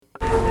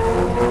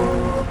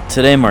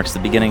Today marks the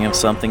beginning of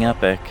something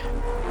epic.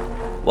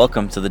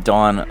 Welcome to the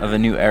dawn of a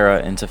new era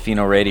in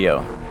Tofino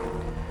Radio.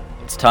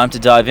 It's time to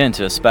dive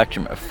into a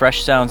spectrum of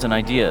fresh sounds and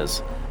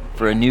ideas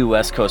for a new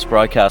West Coast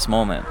broadcast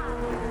moment.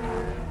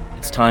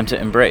 It's time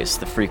to embrace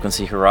the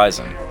frequency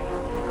horizon.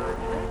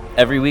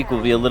 Every week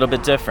will be a little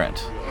bit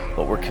different,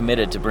 but we're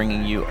committed to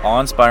bringing you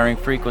awe-inspiring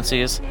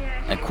frequencies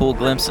and cool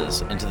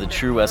glimpses into the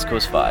true West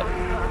Coast vibe.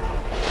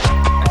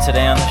 And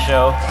today on the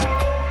show,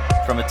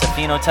 from a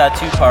Tofino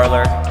tattoo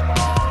parlor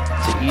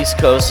to East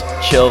Coast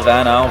chill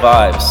Van Isle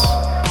vibes,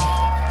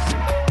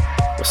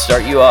 we'll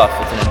start you off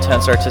with an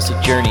intense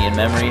artistic journey in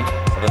memory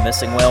of a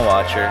missing whale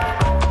watcher,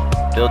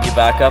 build you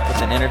back up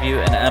with an interview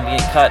and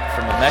ambient cut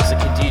from a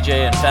Mexican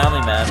DJ and family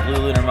man, Blue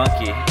Lunar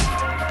Monkey.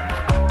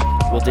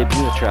 We'll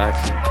debut a track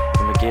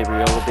from a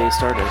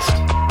Gabriella-based artist,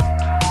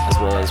 as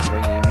well as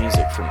bringing you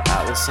music from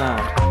Atlas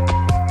Sound,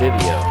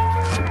 Vivio,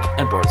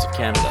 and Boards of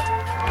Canada.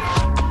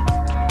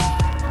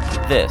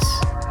 This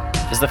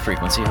is the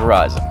Frequency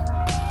Horizon.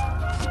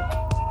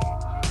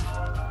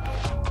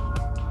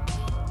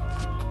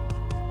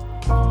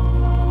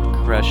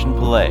 Koresh and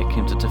Pillay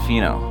came to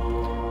Tofino,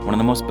 one of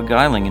the most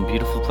beguiling and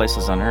beautiful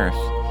places on earth,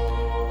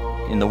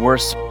 in the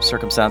worst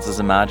circumstances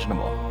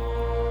imaginable.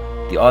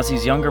 The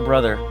Aussie's younger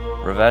brother,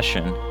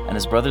 Raveshan, and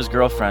his brother's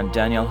girlfriend,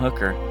 Danielle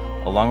Hooker,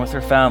 along with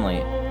her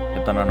family,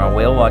 had been on a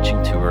whale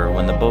watching tour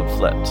when the boat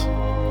flipped.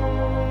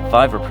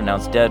 5 were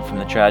pronounced dead from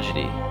the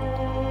tragedy.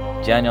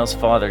 Danielle's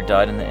father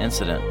died in the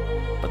incident,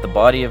 but the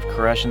body of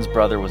Koreshan's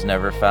brother was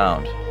never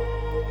found.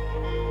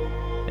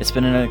 It's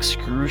been an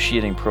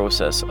excruciating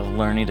process of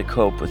learning to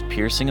cope with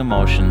piercing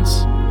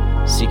emotions,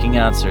 seeking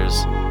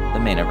answers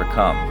that may never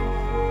come.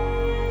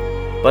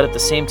 But at the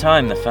same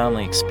time, the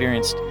family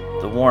experienced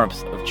the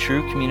warmth of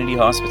true community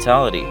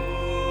hospitality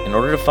in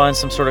order to find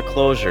some sort of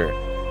closure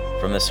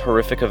from this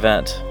horrific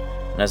event,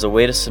 and as a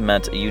way to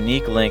cement a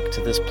unique link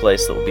to this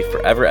place that will be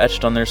forever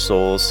etched on their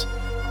souls,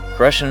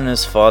 Koreshan and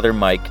his father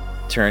Mike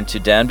turned to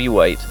Danby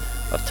White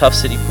of Tough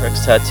City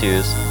Pricks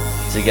Tattoos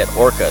to get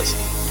orcas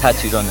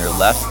tattooed on their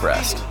left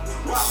breast.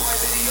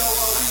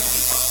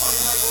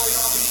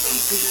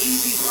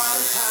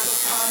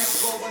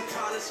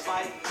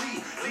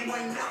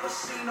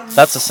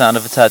 That's the sound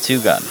of a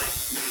tattoo gun.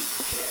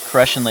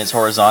 Koreshan lays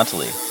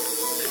horizontally,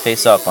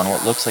 face up on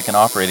what looks like an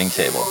operating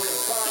table.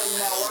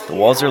 The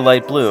walls are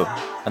light blue,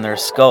 and there are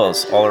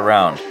skulls all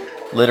around,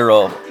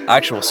 literal,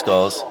 actual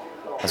skulls,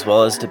 as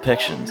well as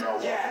depictions.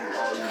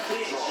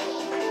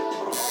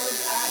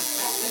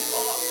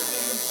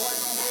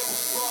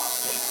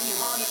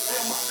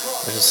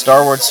 There's a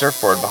Star Wars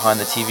surfboard behind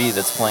the TV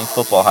that's playing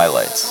football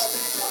highlights.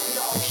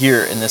 And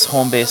here, in this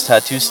home-based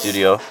tattoo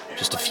studio,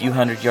 just a few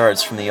hundred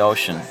yards from the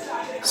ocean,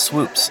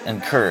 swoops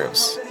and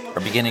curves are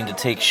beginning to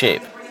take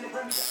shape.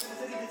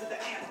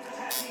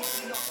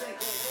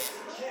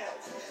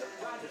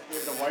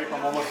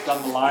 I'm almost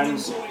done the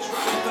lines,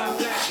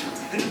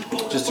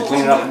 just to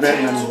clean it up a bit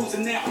and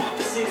then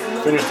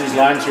finish these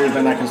lines here,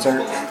 then I can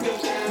start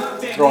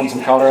throwing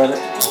some color at it.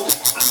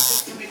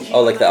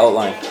 Oh, like the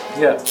outline?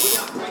 Yeah.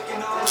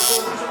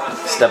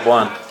 Step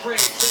 1.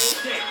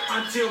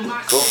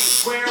 Cool.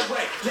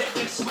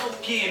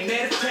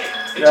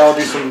 Yeah, I'll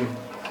do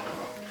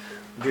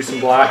some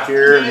black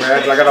here and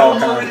reds. I got it all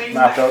kind of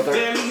mapped out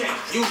there.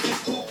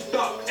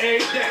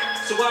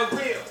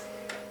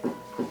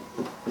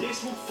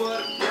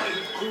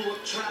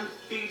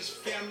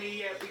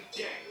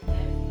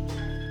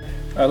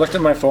 I looked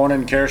at my phone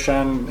and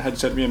Koreshan had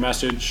sent me a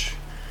message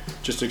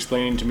just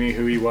explaining to me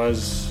who he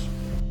was,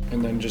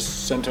 and then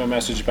just sent him a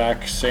message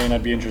back saying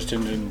I'd be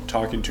interested in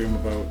talking to him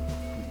about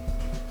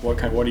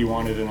what he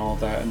wanted and all of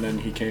that. And then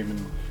he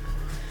came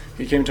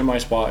to my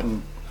spot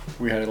and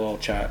we had a little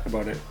chat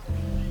about it.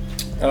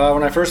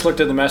 When I first looked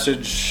at the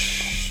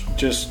message,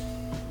 just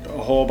a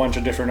whole bunch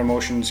of different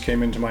emotions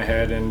came into my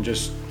head, and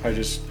I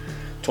just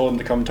told him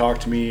to come talk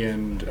to me,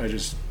 and it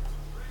just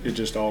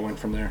all went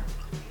from there.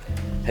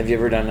 Have you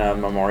ever done a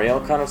memorial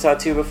kind of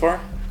tattoo before?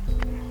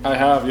 I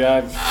have,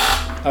 yeah.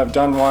 I've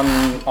done one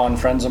on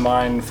friends of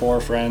mine,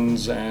 for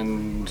friends,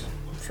 and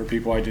for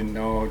people I didn't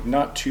know.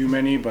 Not too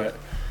many, but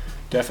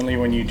definitely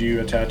when you do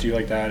a tattoo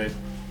like that, it's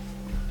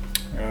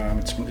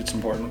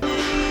important.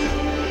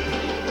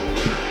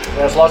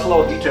 There's lots of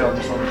little detail in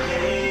this one.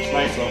 It's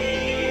nice though.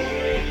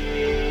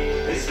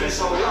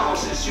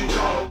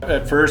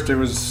 At first,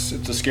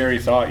 it's a scary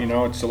thought.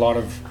 It's a lot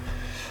of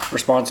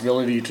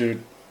responsibility to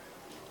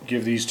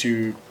give these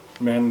two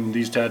men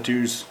these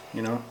tattoos.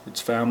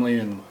 It's family,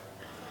 and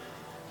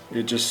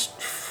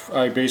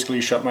I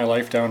basically shut my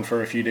life down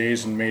for a few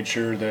days and made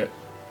sure that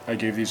I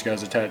gave these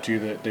guys a tattoo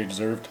that they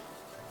deserved.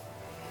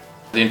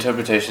 The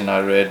interpretation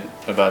I read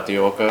about the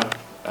orca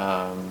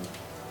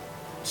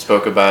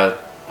spoke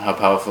about how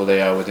powerful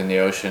they are within the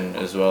ocean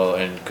as well,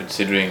 and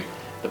considering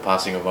the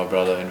passing of my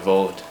brother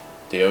involved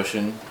the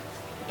ocean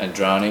and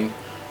drowning.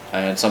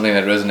 And something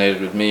that resonated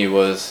with me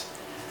was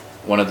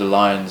one of the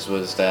lines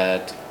was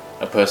that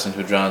a person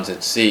who drowns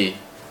at sea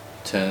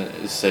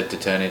is said to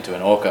turn into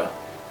an orca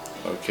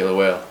or killer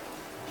whale,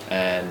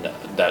 and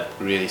that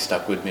really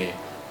stuck with me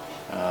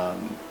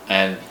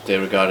and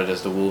they're regarded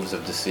as the wolves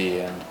of the sea.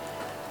 And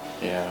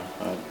yeah,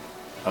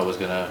 I would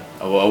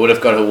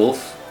have got a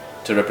wolf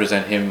to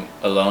represent him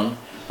alone,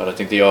 but I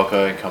think the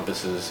orca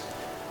encompasses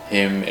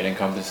him, it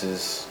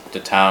encompasses the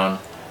town,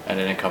 and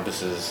it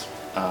encompasses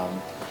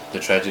the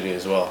tragedy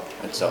as well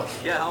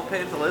itself. Yeah, how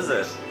painful is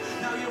it?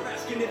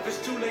 It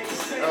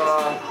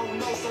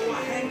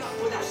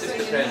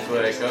depends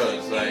where it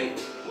goes. Like,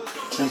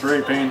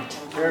 Temporary pain.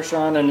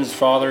 Gershon and his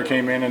father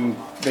came in and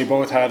they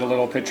both had a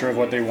little picture of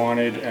what they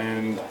wanted,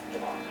 and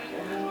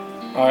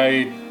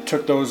I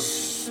took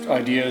those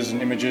ideas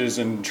and images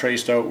and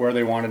traced out where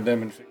they wanted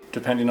them, and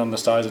depending on the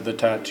size of the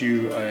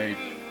tattoo, I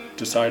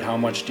decide how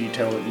much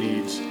detail it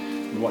needs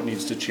and what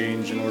needs to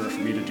change in order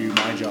for me to do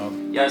my job.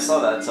 Yeah, I saw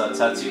that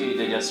tattoo you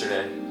did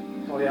yesterday.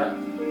 Oh yeah?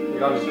 You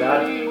got his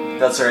dad?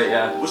 That's right,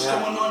 yeah. What's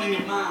going on in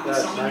your mind?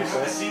 That's Someone you nice,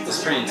 haven't eh? seen It's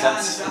for pretty a long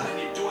intense. time is on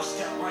your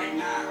doorstep right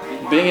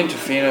now. being in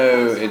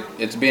Tofino,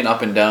 it's been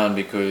up and down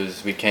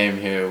because we came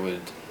here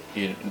with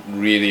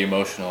really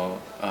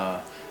emotional,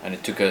 and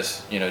it took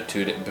us 2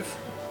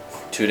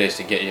 days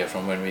to get here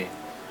from when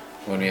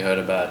we heard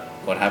about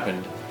what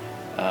happened,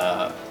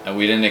 and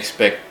we didn't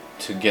expect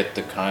to get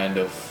the kind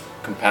of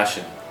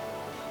compassion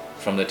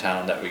from the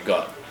town that we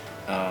got.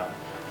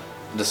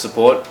 The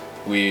support,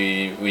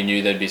 we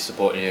knew there'd be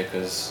support here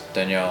because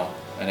Danielle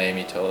and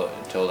Amy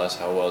told us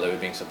how well they were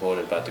being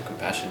supported, but the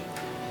compassion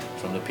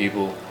from the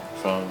people,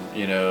 from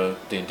the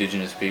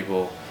indigenous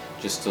people,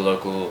 just the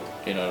local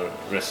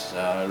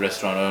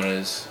restaurant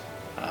owners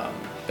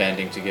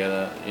banding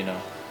together,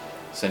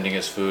 sending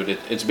us food.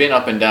 It's been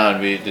up and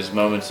down. There's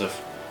moments of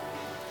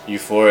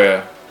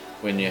euphoria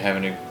when you're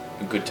having a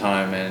good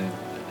time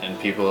and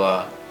people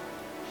are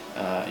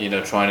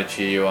trying to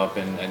cheer you up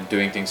and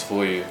doing things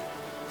for you,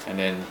 and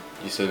then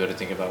you still got to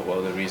think about,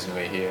 well, the reason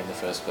we're here in the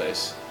first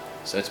place.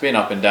 So it's been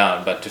up and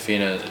down, but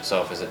Tofino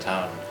itself as a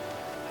town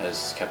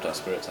has kept our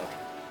spirits up.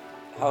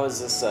 How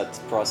has this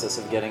process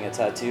of getting a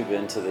tattoo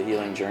been to the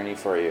healing journey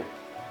for you?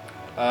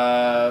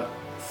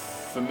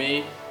 For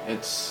me, I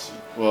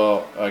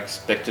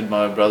expected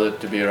my brother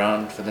to be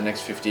around for the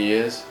next 50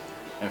 years,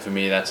 and for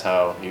me that's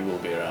how he will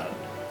be around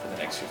for the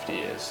next 50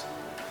 years.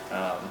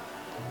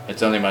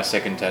 It's only my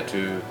second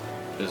tattoo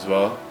as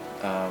well,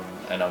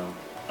 and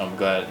I'm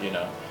glad,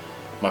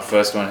 my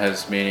first one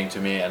has meaning to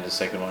me and the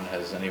second one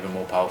has an even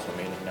more powerful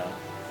meaning now.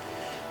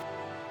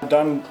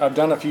 I've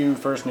done a few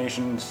First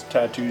Nations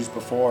tattoos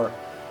before,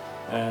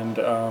 and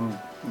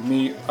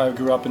I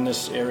grew up in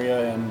this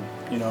area, and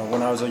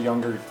when I was a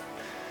younger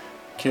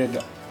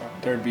kid,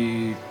 there'd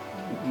be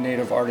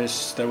native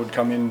artists that would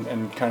come in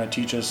and kind of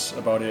teach us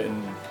about it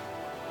and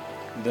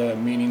the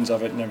meanings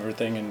of it and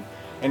everything. And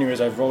anyways,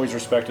 I've always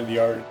respected the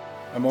art.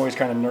 I'm always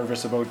kind of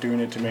nervous about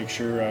doing it to make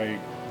sure I,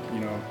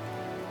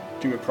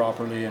 do it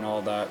properly and all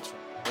that.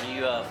 What are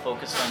you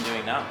focused on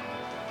doing now?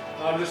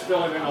 I'm just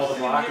filling in all the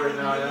black right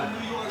now, yeah.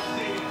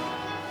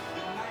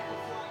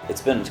 It's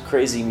been a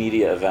crazy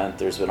media event.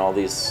 There's been all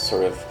these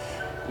sort of,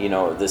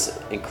 this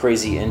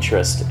crazy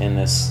interest in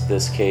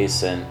this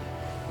case, and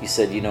you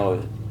said, in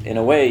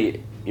a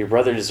way, your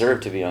brother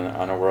deserved to be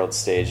on a world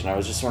stage, and I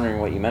was just wondering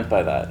what you meant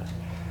by that.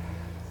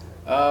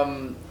 I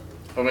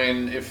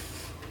mean,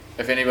 if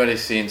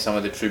anybody's seen some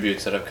of the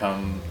tributes that have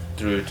come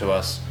through to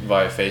us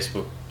via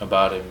Facebook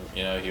about him,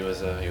 he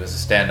was a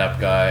stand-up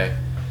guy.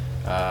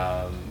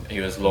 He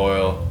was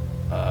loyal.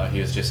 He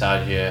was just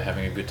out here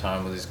having a good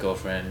time with his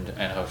girlfriend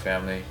and her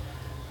family.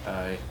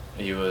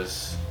 He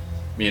was,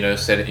 he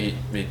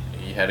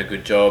had a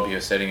good job. He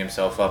was setting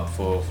himself up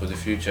for the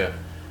future.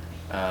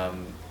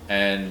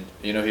 And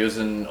he was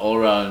an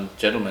all-round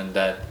gentleman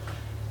that,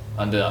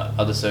 under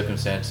other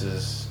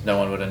circumstances, no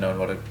one would have known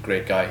what a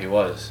great guy he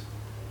was.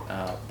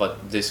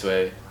 But this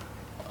way,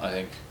 I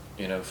think,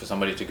 for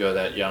somebody to go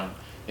that young,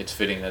 it's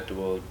fitting that the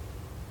world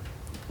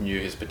knew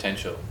his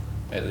potential,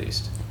 at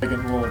least. I get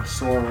a little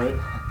sore, right?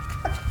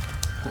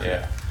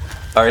 Yeah.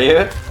 Are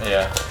you?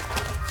 Yeah.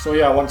 So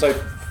yeah, once I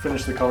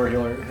finish the color,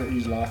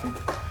 he's laughing.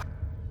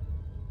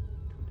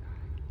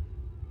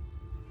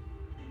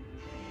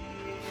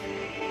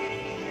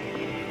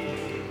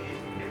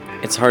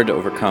 It's hard to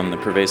overcome the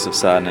pervasive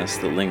sadness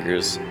that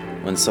lingers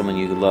when someone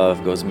you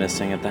love goes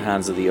missing at the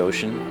hands of the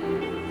ocean.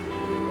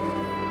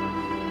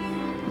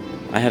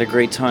 I had a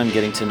great time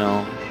getting to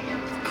know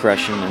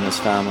Koreshan and his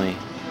family.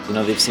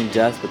 They've seen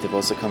death, but they've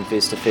also come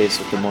face to face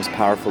with the most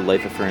powerful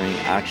life-affirming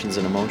actions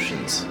and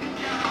emotions.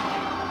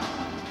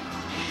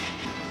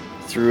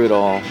 Through it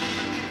all,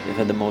 they've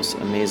had the most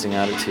amazing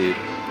attitude.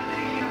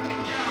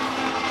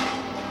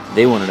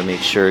 They wanted to make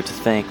sure to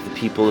thank the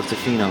people of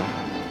Tofino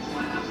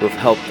who have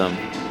helped them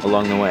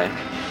along the way.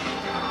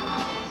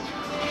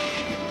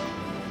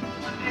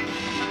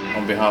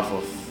 On behalf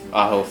of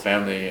our whole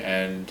family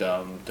and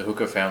the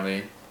Hooker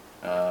family,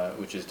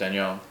 which is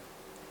Danielle,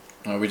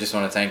 we just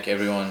want to thank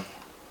everyone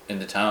in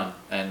the town,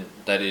 and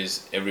that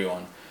is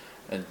everyone.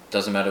 It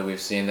doesn't matter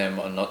we've seen them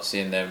or not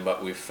seen them,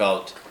 but we've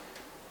felt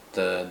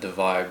the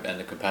vibe and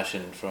the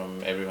compassion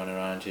from everyone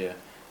around here.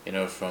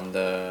 From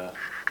the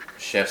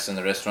chefs and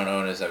the restaurant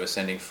owners that were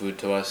sending food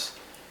to us,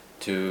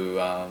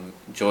 to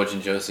George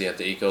and Josie at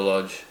the Eco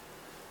Lodge,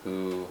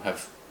 who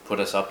have put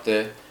us up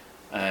there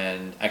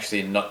and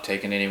actually not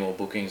taken any more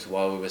bookings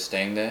while we were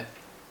staying there,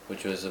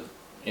 which was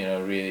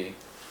really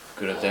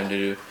good of them to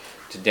do.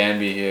 To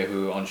Danby here,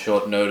 who on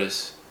short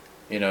notice,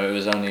 it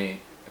was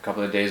only a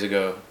couple of days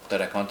ago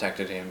that I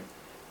contacted him,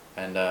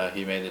 and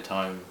he made the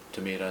time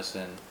to meet us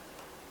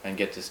and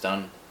get this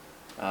done.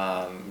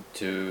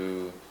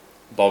 To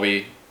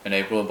Bobby in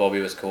April, Bobby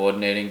was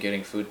coordinating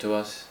getting food to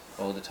us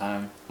all the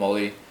time.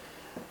 Molly,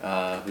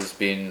 who's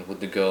been with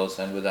the girls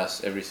and with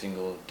us every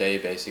single day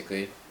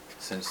basically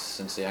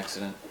since the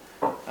accident.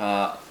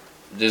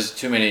 There's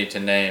too many to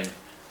name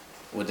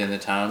within the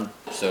town,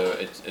 so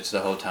it's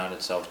the whole town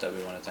itself that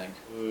we want to thank.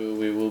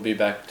 We will be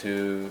back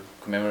to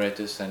commemorate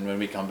this, and when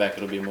we come back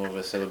it'll be more of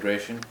a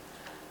celebration,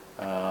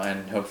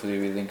 and hopefully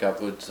we link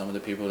up with some of the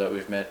people that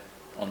we've met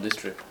on this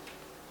trip.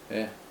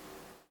 Yeah.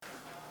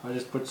 I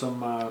just put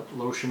some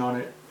lotion on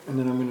it, and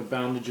then I'm going to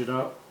bandage it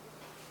up.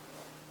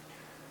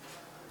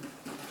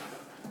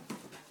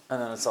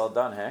 And then it's all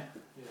done, hey?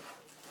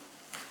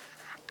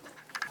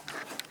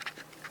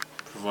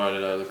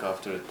 Provided I look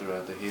after it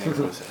throughout the healing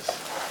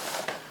process.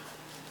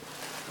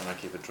 And I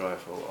keep it dry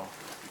for a while.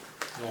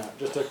 Yeah,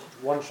 just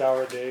one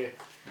shower a day.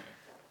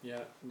 Yeah,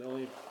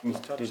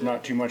 there's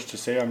not too much to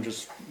say. I'm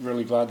just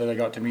really glad that I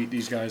got to meet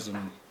these guys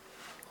and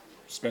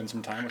spend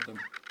some time with them.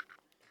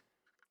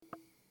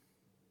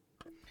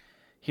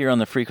 Here on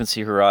the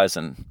Frequency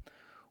Horizon,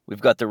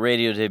 we've got the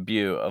radio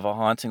debut of a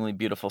hauntingly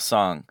beautiful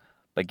song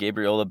by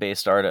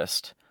Gabriola-based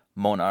artist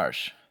Mon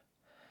Arche.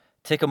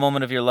 Take a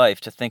moment of your life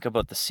to think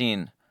about the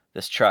scene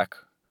this track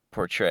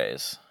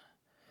portrays.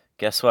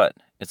 Guess what?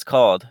 It's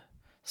called,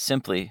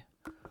 simply,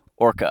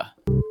 Orca.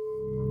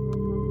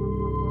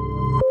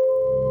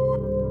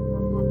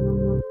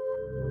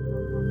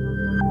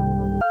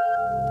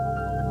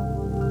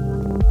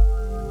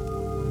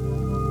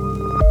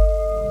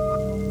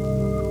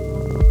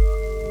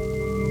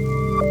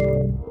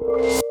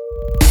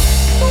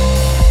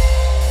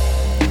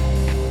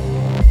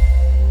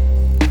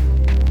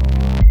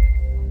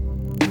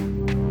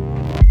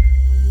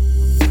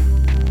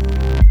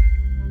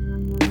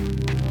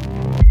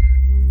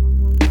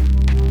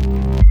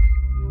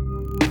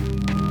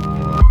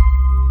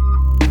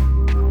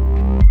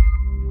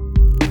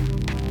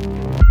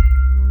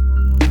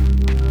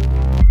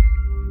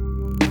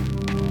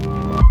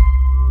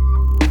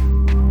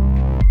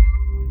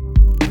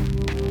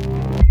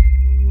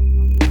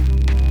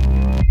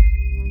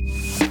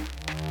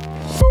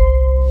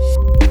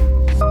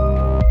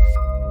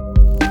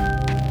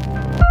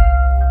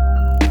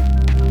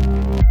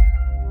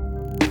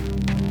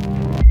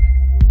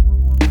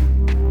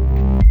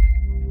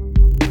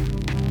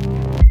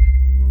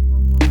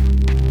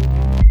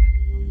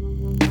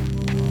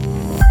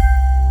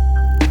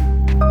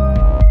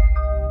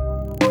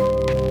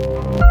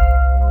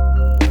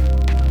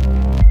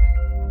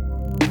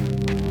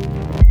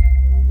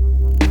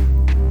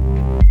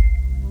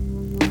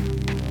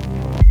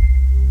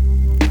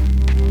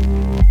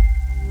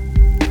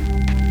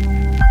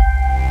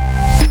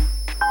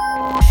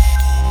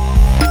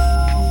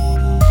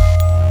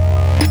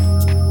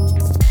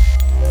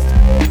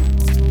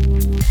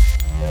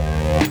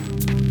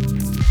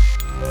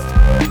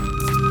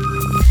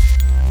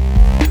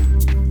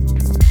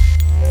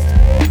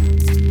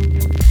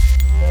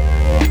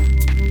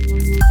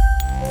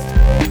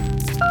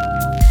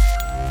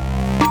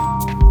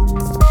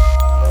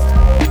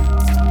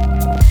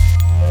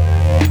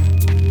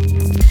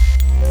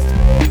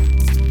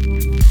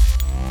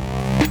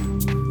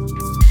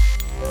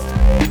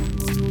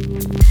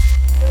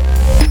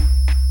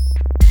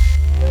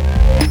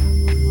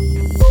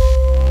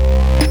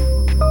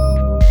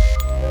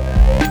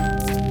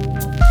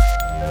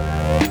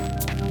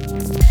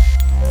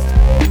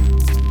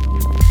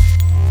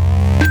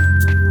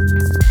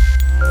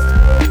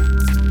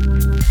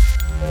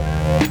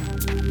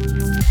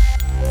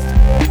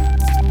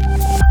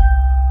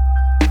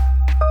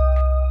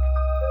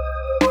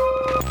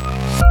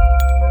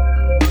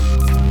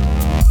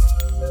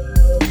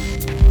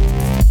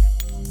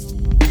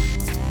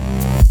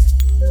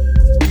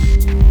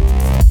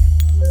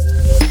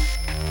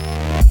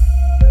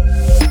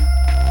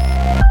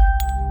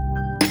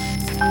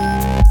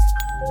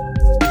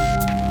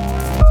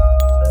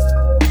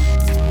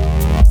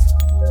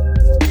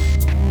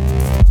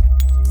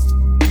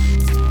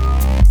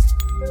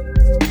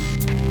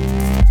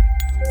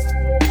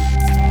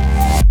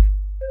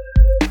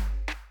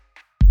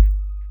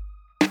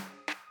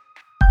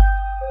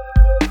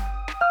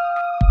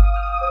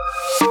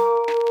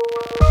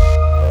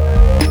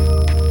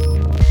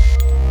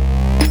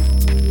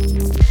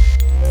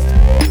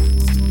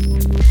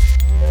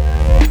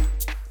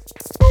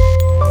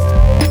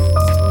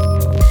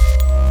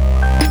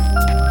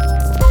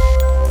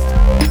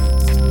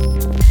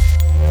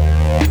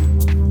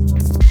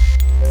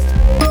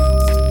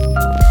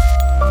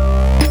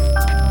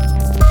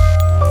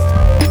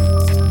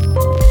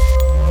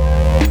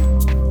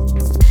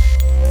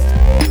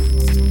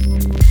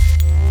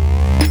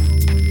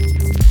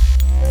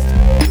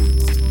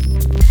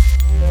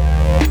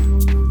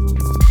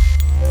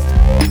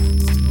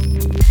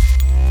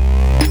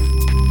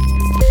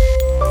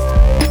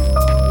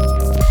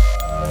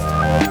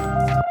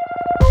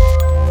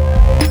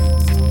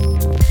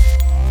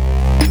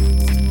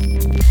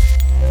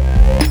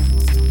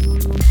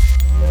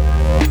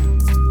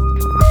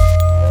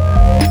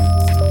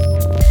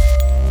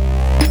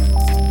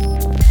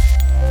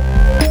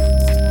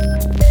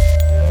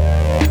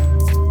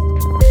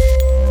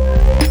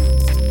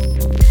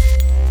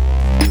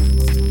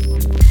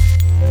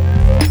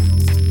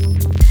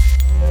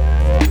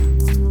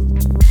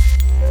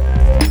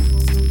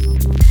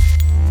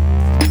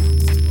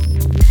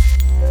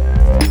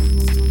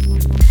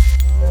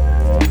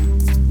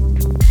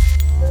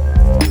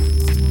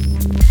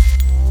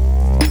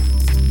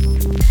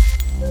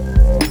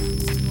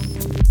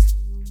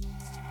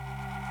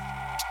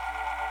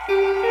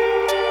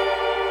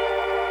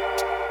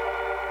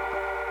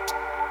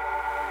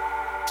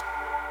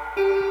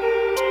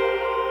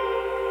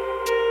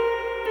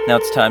 Now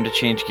it's time to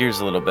change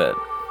gears a little bit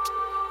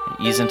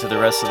and ease into the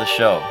rest of the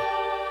show.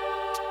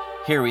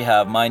 Here we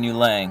have My New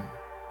Lang,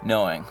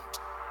 Knowing,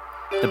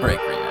 the Break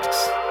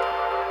remix.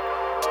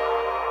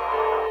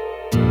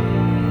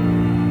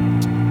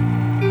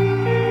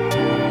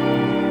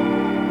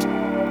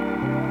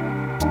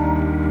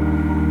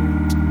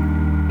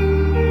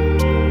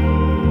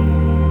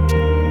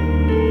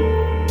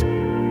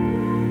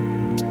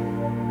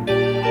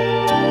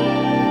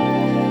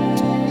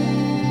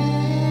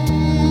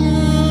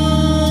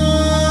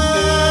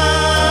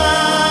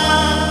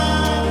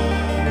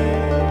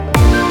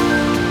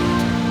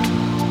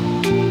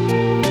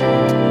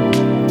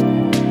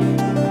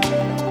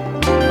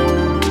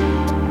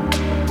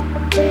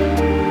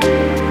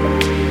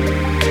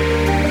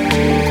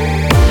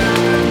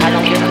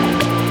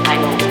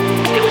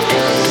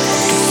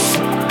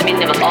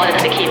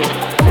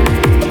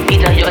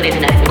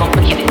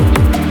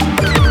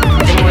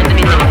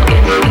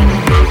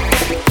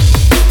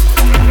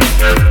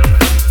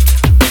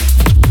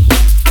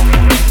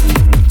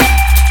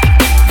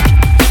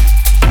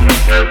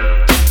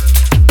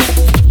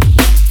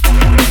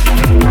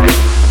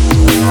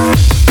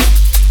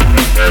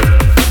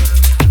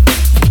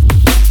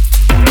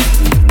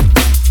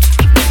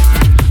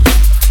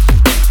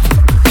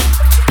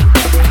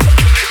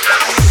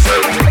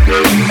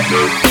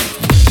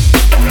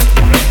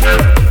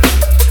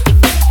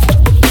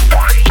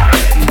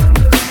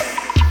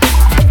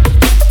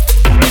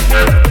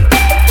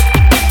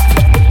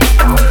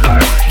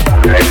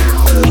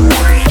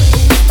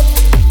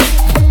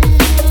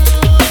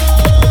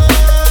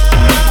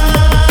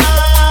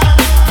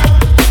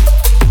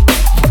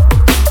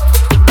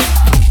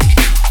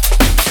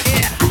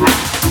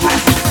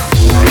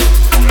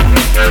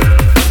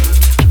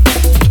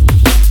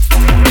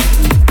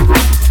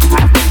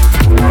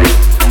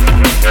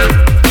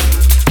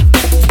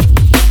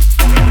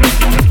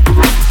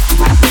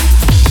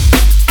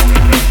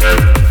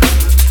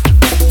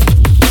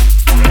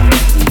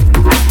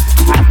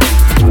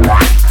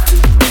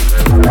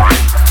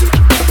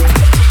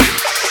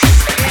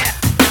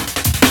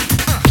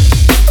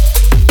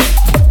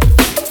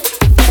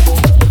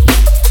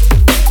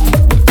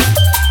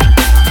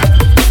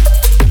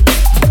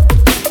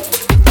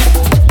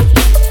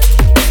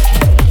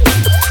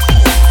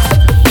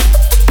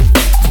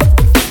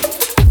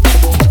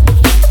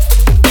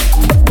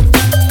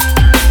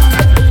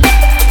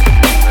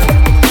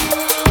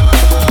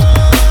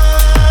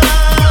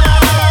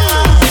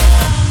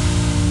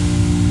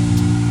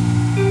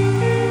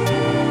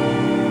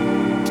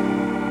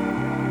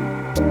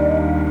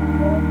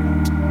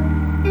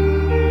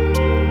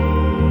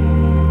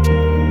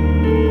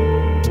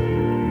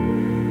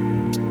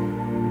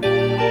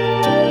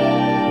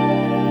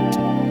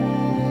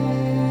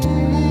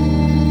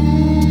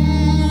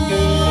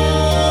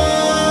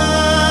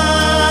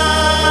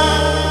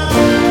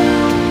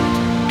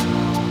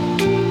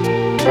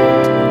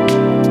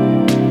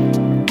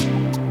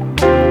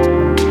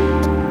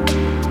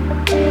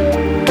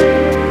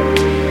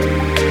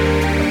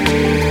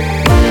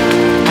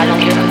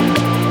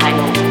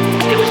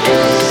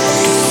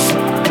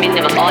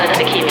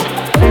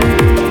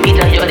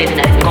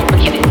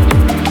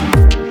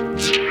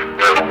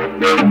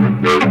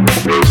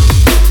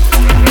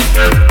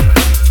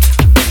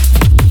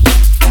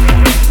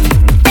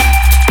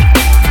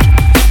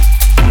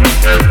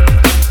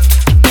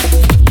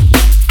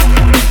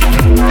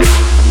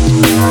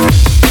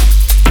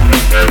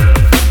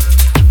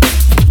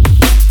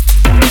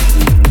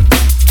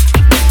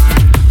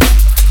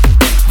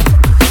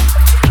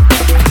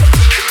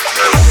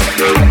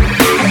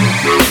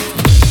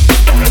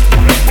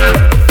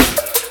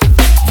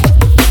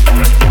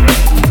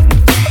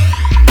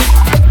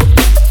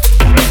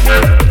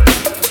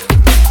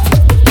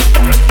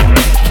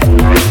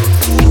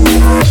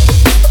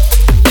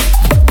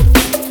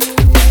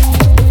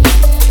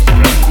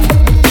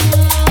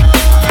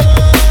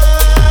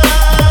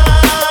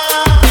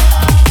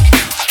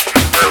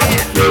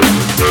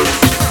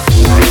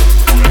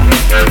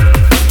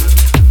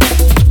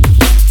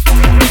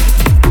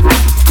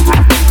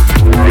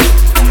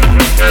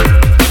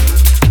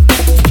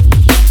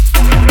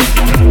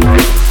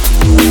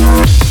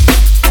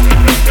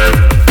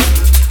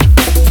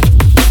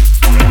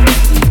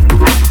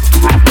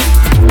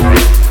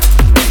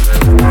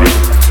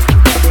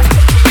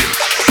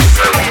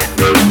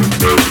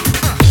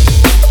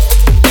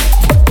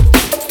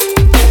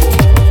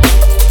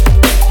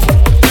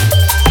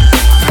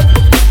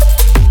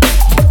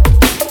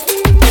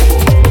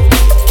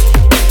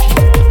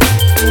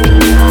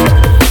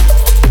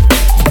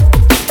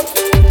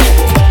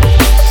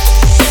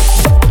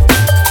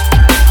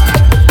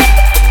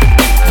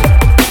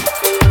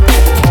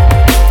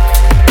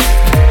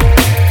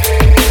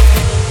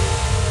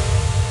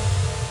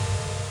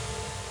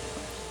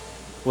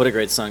 What a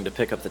great song to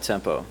pick up the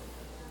tempo.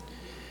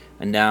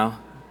 And now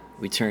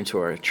we turn to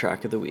our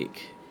track of the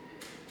week.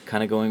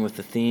 Kind of going with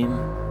the theme.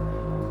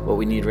 What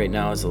we need right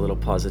now is a little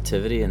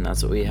positivity, and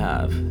that's what we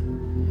have.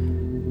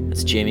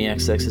 It's Jamie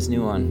XX's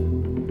new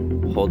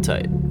one, Hold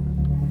Tight.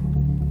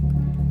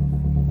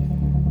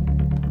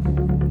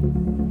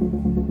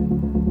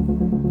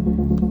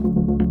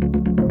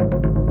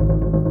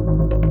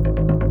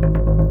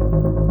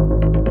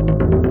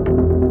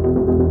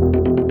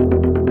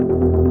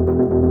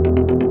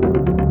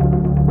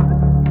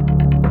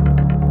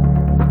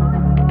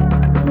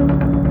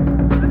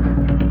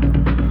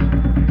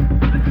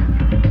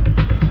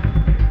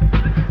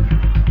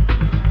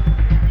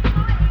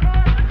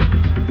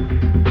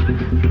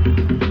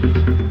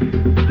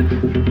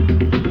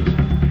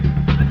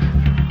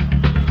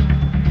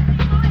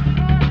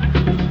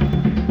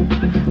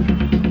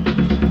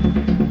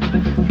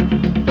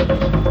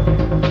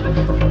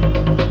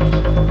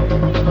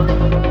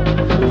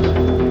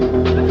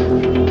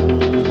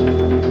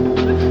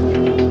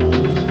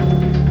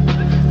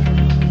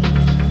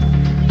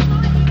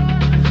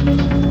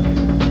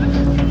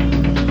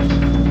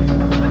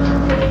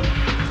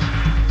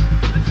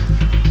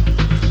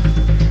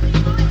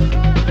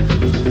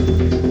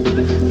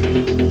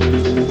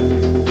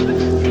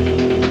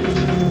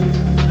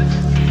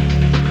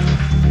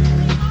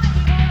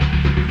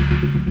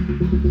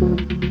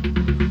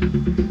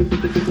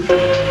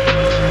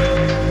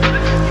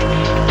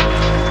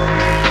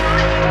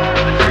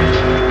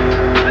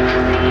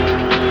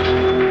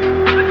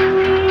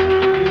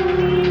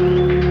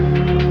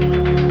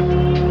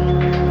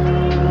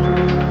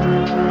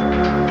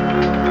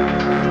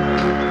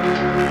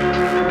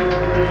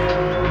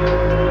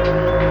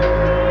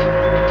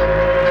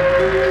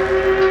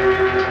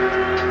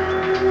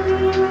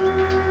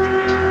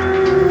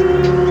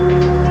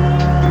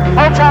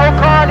 Whole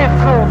Cardiff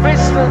crew,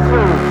 Bristol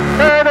crew,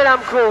 Birmingham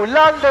crew,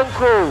 London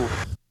crew.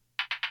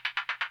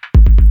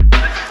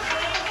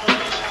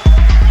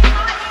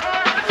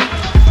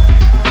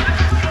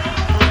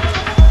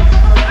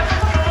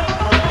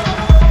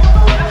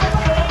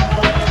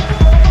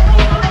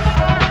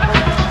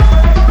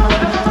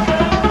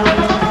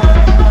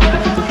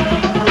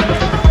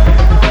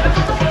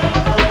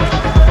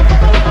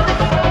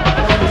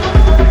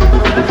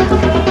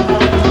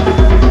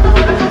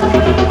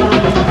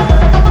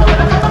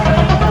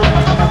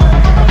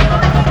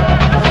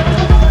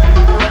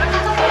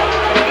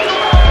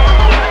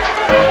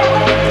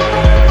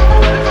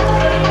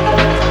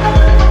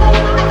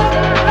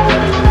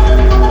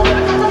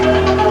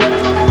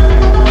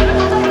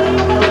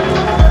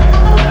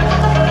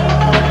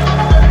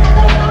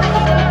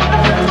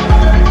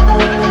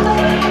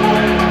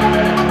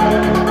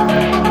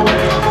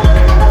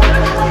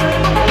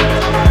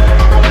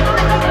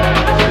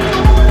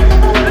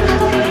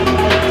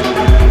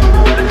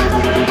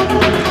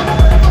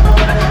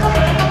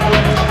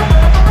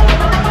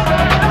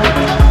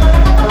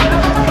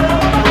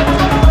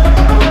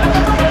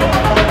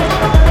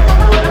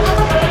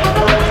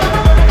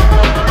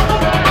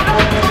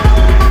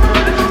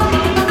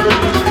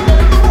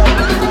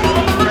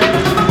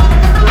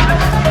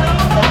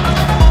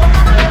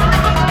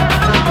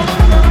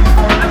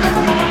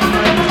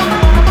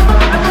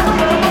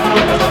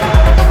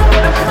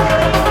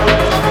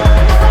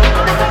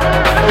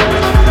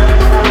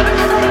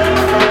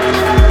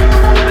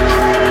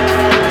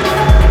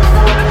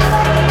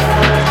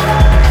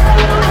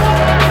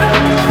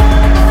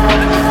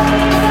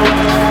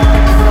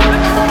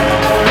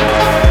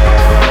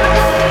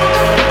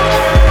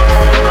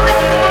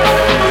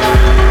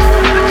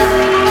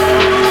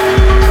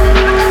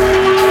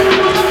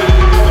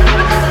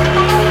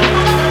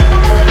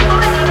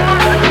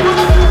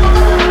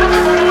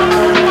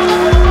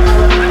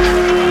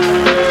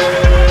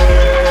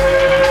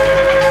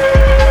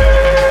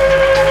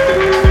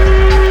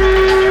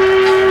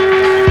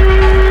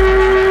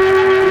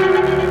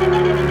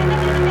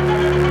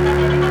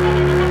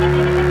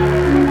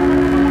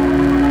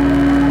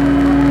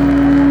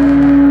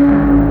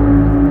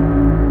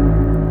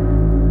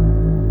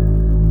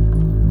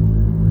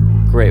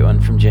 Great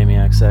one from Jamie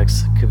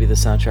XX. Could be the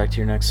soundtrack to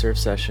your next surf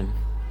session.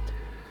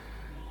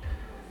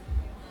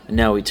 And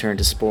now we turn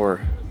to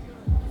Spore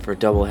for a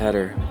double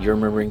header, You're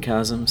Remembering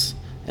Chasms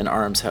and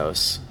Arms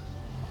House,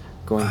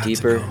 going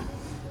deeper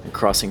and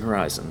crossing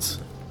horizons.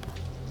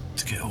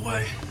 To get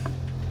away.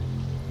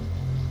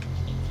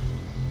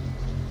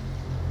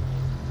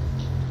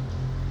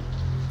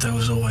 There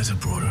was always a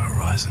broader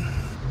horizon.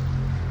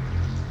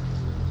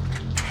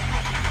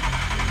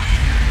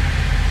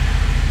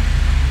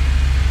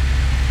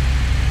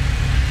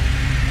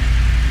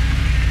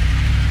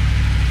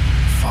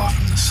 Far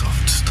from the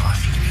soft,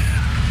 stifling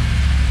air.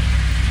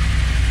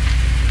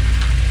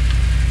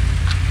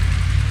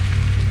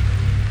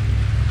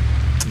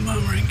 The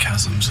murmuring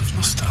chasms of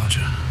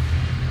nostalgia.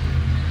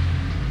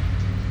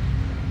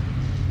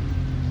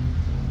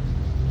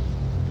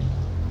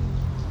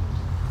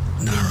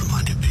 Now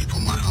reminding people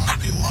might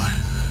ask me why.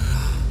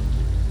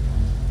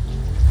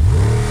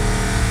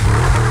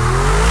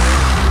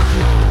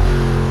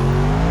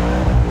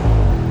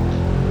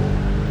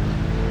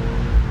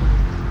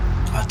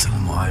 I tell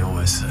them what I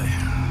always say.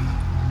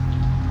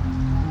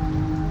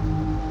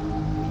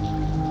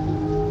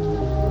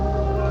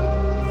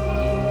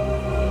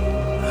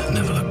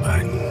 Never look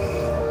back.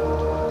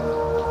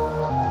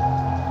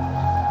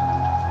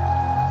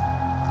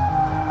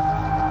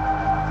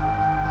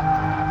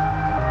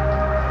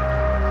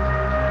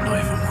 Not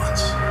even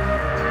once.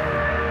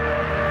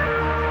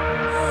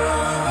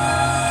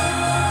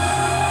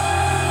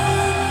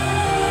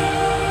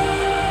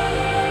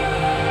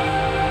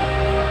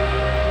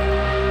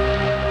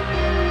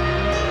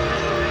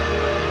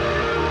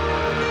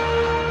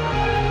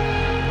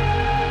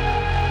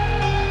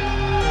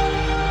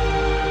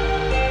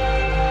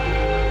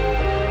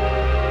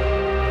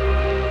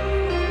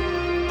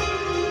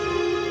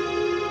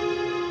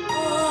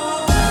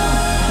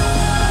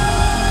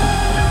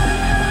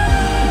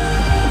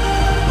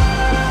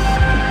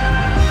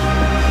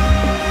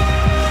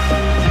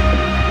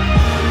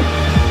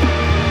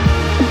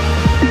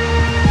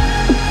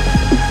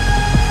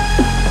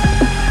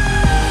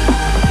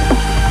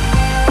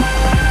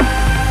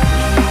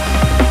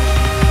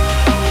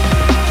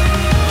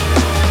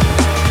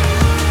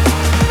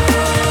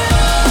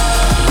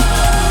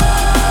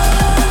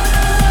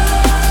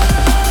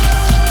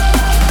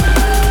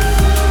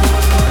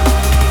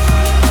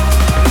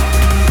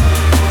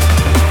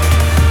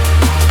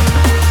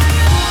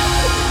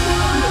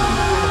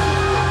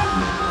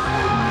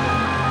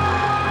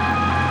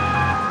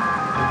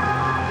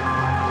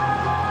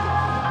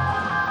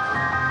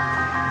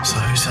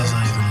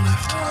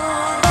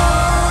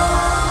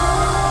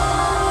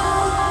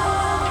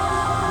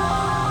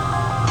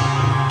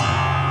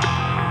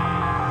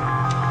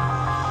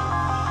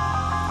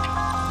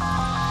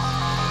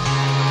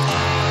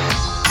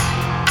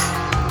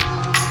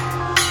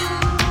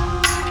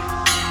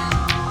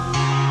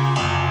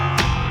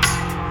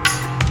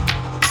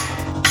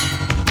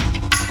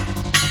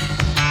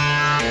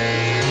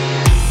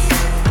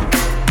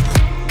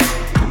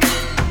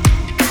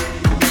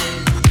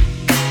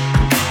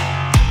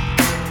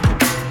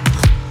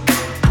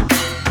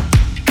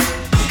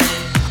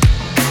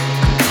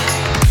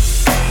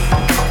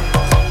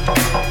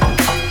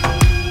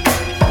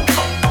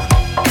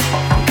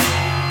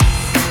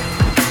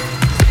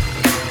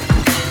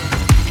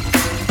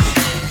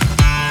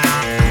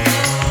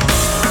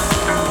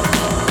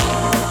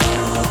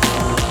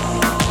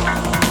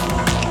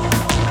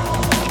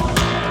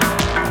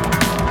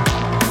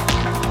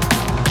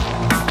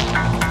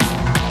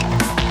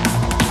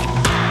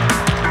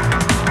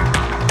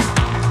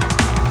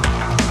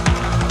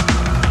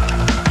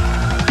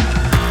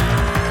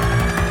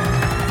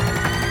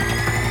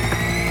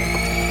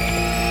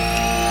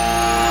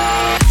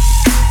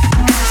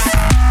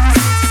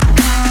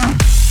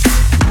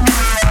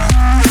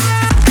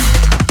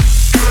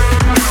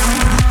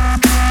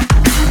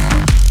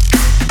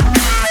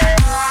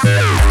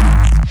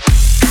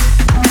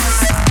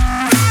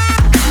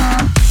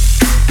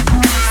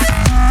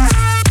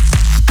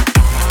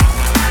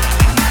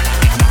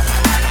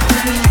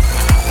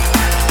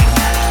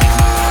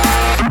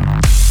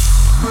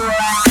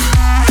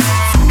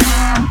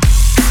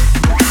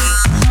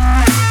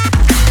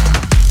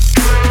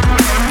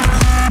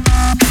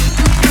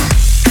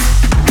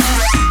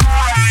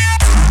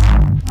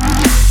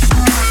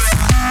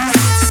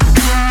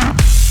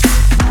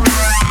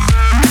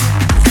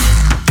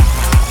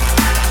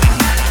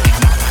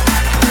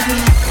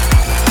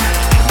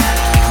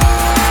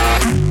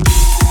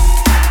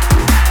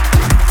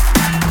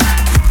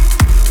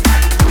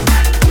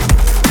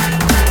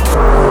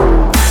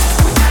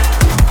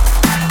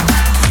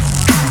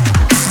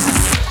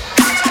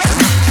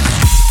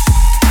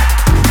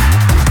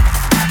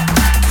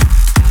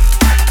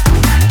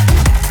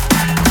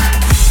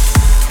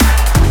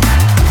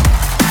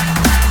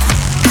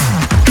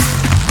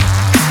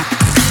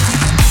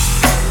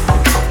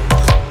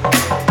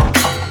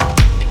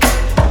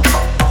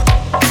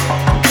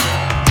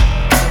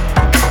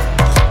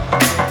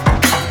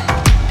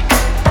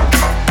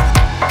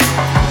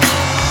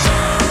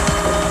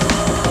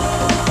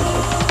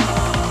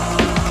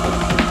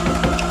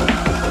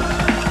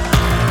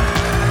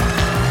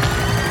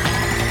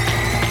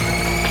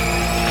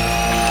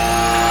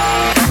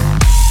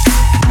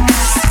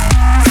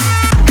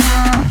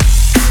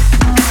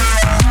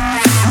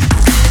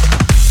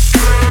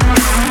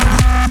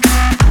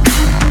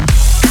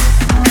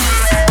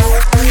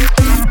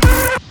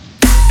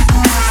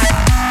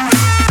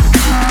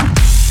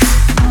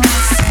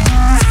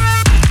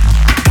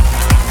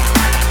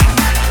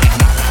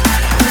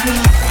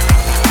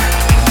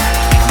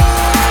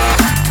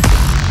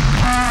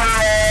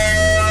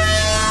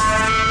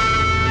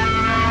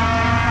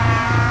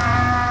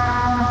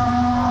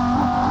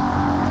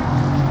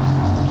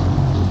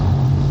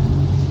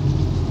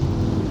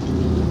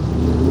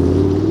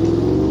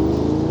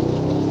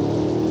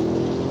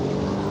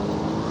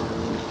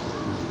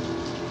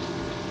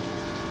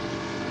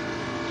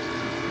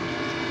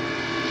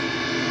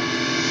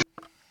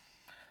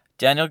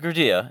 Daniel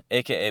Gurdia,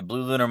 aka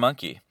Blue Lunar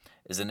Monkey,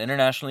 is an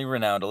internationally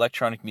renowned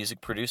electronic music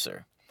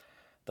producer.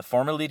 The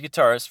former lead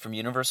guitarist from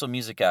Universal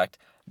Music Act,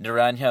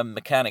 Naranja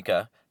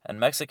Mechanica, and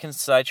Mexican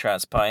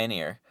psytrance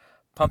pioneer,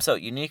 pumps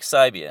out unique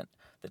Sybient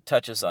that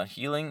touches on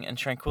healing and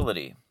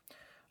tranquility.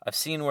 I've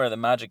seen where the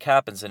magic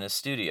happens in his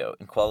studio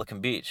in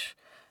Qualicum Beach,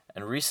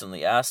 and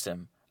recently asked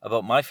him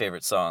about my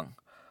favorite song,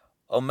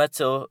 O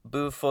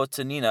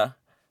Metilbufotenina,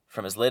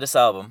 from his latest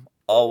album,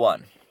 All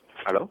One.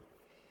 Hello?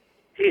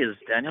 Hey, is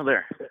Daniel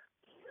there?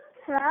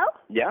 Hello?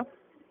 Yeah?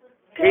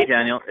 Hey,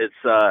 Daniel, it's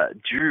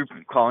Drew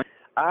calling.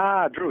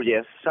 Ah, Drew,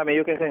 yes. Sammy,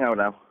 you can hang out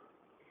now.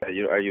 Are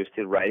you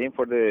still writing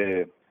for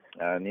the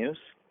news?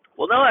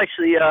 Well, no,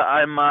 actually,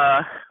 I'm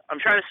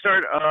trying to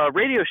start a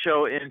radio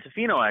show in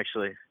Tofino,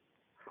 actually.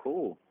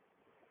 Cool.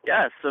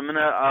 Yes, I'm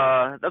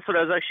gonna. That's what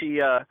I was actually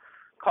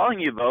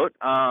calling you about.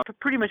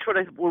 Pretty much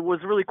what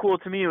was really cool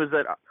to me was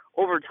that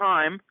over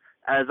time,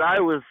 as I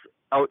was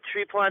out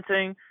tree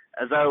planting,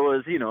 as I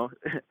was,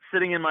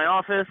 sitting in my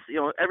office,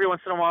 every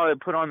once in a while I'd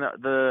put on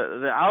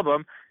the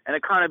album, and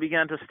it kind of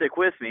began to stick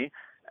with me.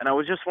 And I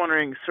was just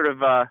wondering, sort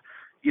of,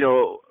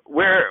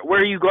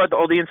 where you got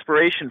all the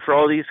inspiration for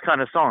all these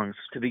kind of songs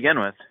to begin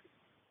with.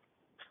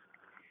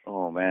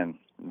 Oh man,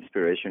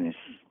 inspiration is,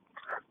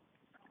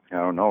 I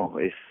don't know,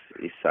 it's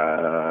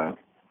how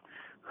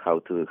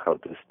to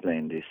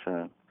explain this.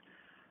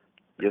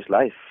 Just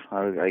life,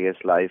 I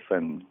guess life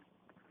and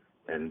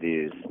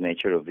this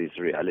nature of this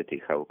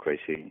reality, how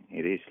crazy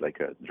it is, like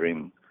a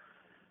dream.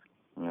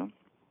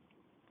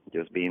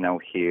 Just being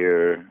out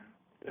here,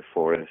 the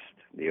forest,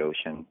 the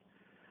ocean.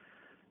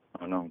 I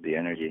don't know, the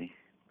energy.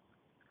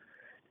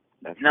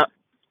 Now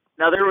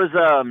there was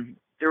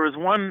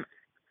one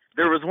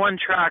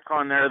track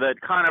on there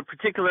that kind of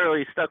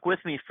particularly stuck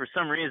with me for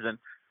some reason.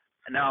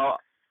 Now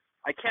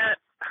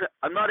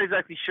I'm not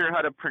exactly sure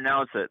how to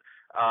pronounce it,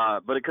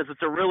 but because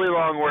it's a really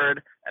long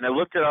word, and I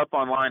looked it up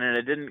online and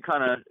it didn't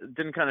kind of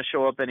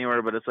show up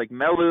anywhere. But it's like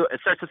Melu.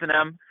 It starts with an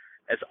M.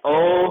 It's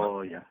O.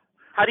 Oh yeah.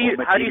 How do you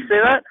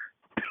say that?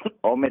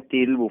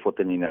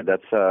 O-metilbufotenina.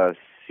 That's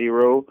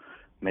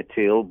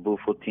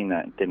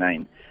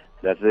 0-metilbufotenine.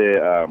 That's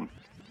the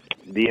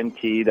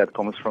DMT that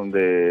comes from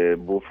the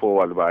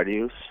Bufo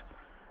alvarius.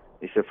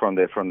 It's from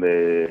the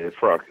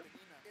frog.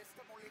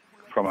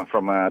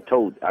 From a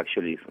toad,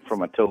 actually,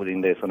 from a toad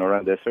in the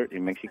Sonora Desert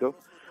in Mexico.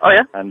 Oh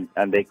yeah. And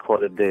they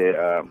call it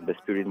the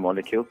spirit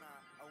molecule.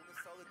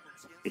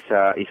 It's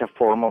a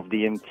form of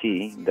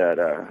DMT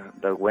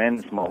that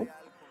when smoked,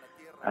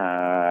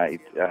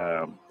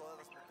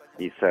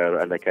 it's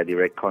like a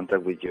direct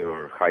contact with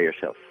your higher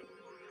self.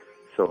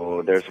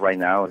 So there's right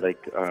now, they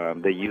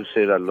use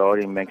it a lot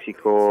in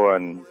Mexico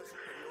and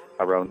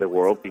around the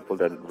world. People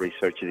that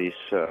research these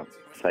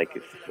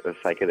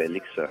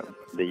psychedelics,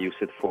 they use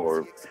it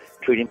for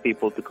treating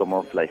people to come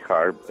off like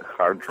hard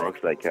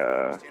drugs, like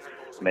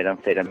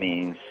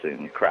methamphetamines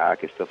and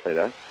crack and stuff like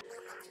that.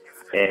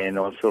 And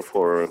also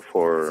for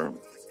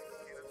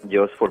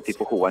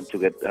people who want to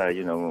get,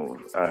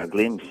 a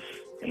glimpse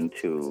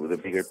into the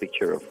bigger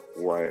picture of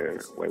why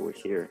we're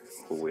here,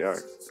 who we are,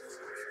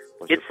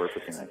 what's the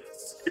purpose in life.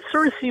 It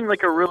sort of seemed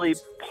like a really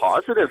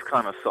positive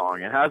kind of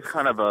song. It has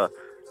kind of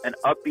an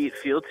upbeat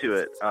feel to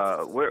it.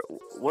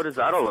 What is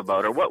that all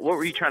about, or what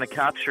were you trying to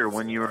capture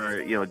when you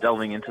were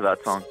delving into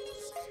that song?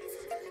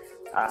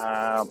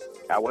 I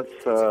was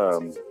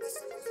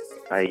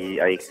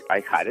I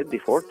had it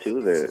before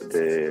too,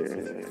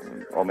 the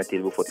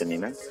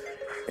O-metilbufotenina,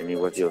 and it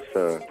was just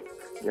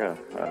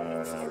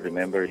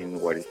remembering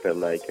what it felt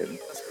like. And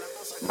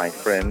my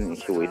friend,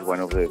 who is one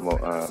of the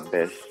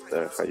best,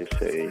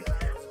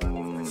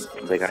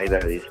 the guy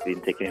that has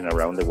been taking it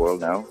around the world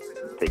now,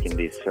 taking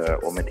this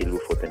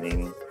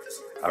O-metilbufotenin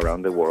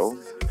around the world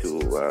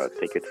to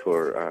take it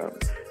for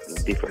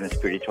different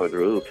spiritual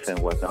groups and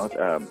whatnot.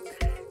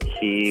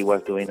 He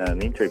was doing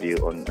an interview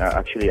on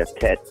actually a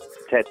TED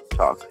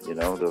talk,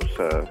 those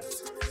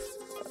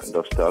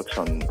talks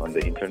on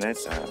the internet,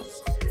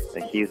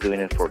 and he's doing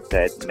it for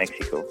TED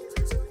Mexico,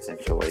 and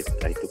so I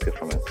took it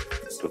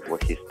took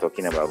what he's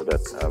talking about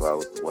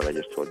what I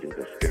just told you,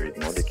 the spirit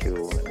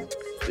molecule and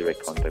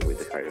direct contact with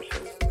the higher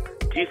self.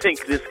 Do you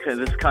think this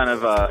kind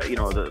of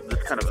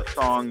this kind of a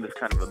song, this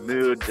kind of a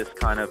mood, this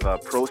kind of a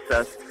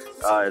process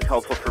is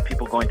helpful for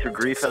people going through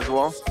grief as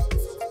well?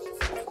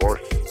 Of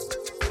course.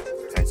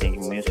 I think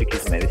music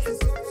is medicine,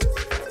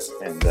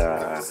 and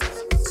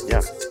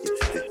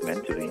it's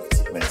meant to be.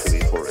 It's meant to be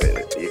for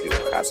if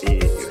you're happy,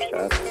 if you're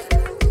sad,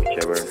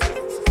 whichever.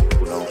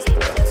 Who knows?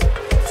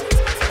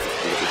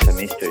 It's a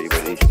mystery,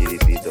 but it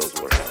does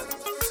work.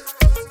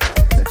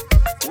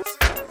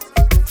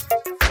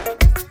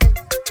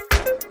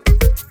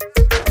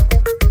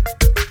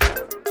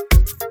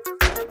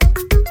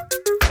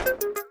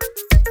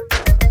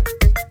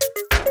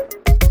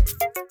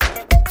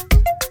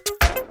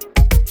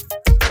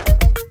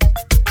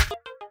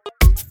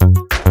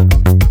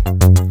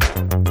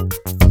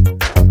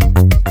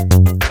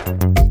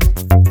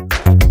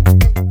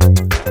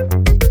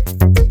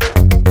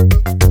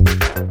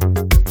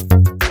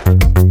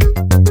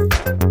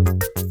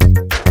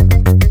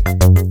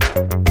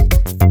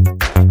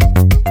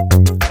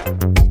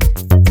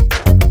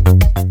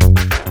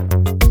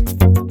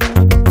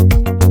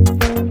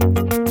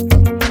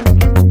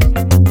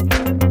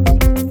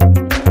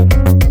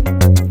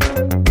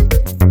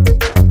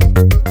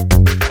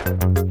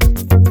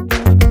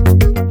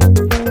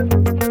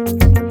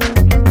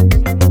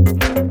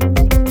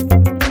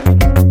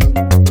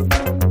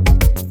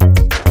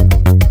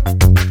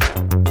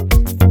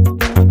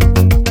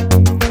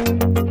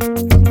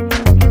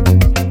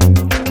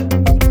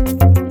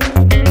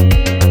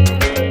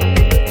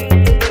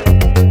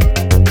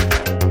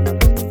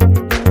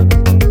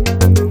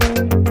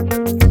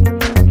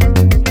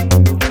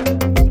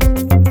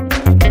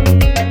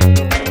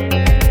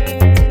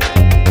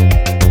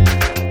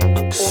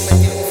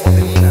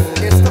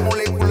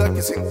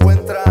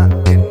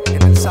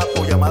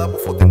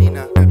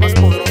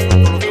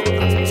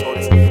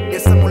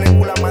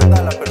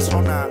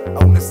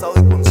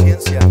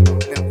 distancia,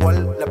 en el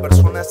cual la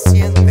persona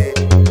siente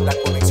la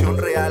conexión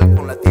real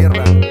con la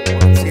tierra,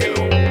 con el cielo,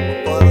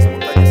 con todas las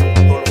montañas y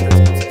con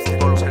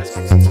todos los seres que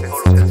existen,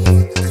 todos los seres que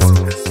existen, todos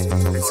los seres que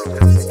existen, todos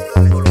los seres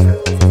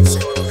que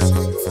existen, todos los seres que existen, todos los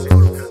seres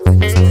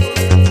que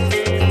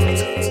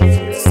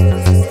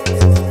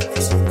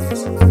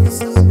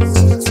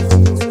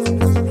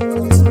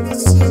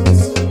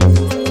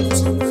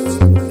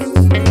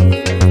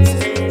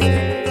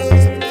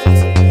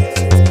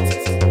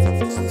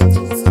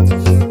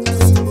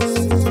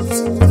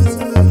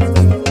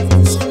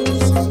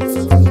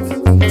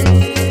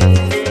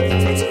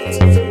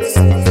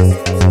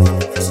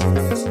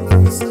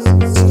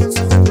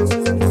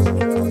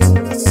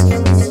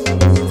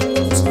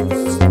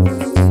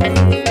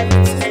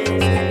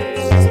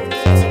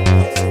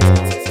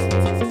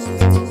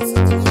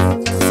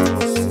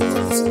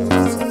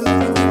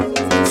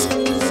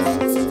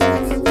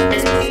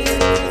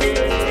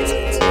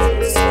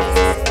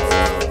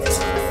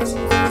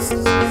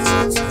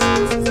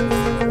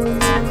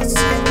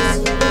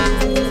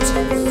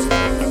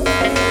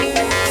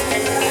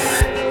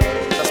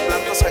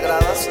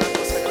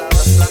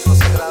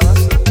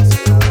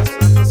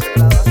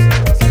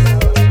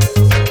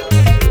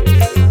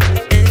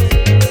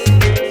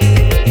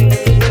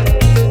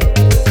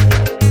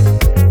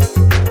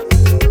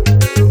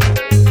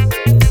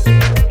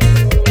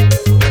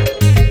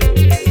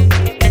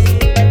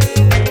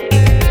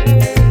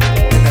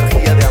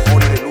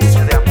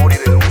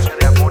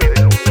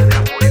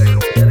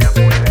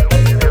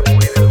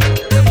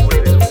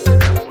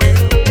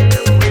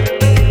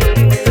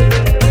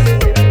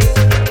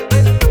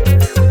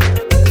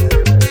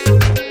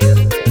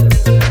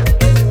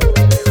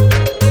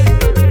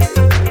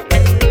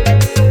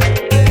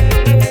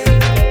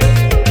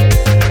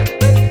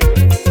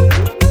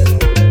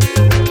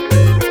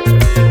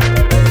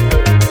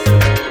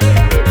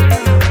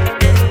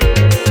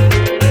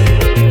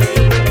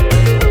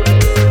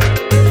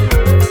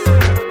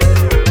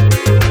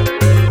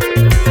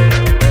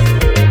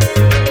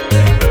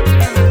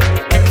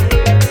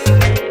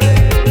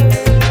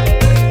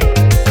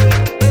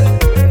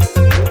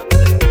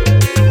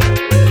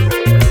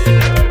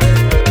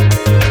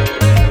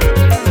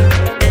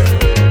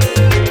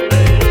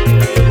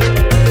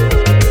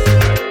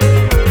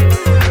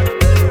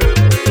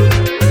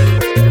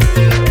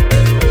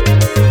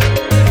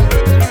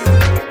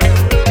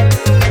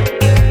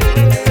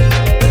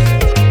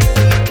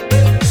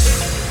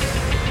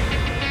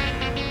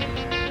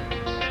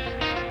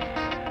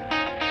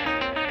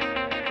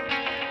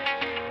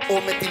o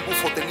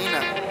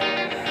metilbufotenina.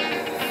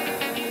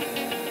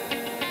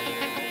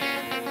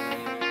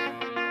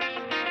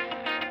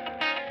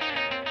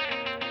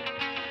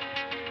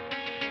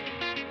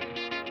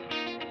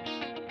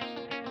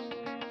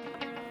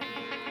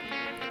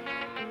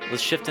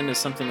 Let's shift into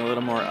something a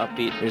little more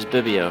upbeat. Here's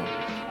Bibio,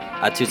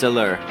 À tout à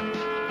l'heure.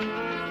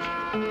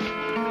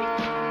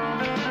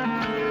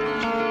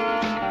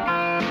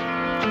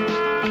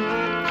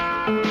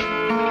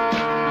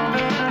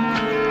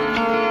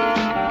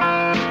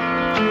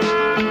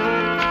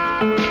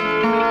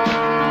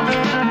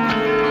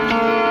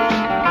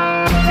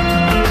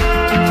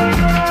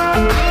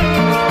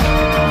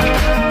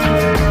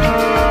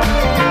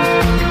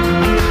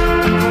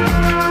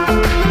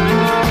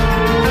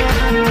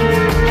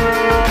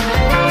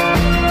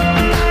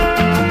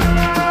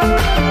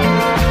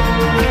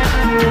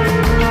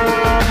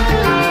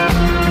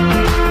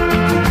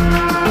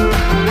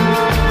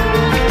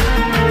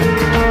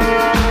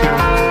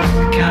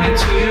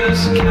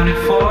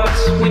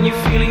 When you're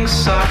feeling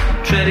soft,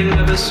 treading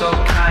ever so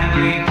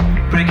kindly.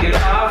 Break it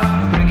off,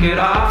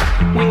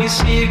 when you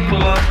see it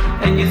pull up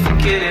and you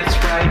think it's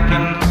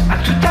ripened. À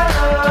tout à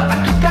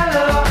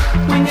l'heure,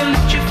 when you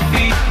lift your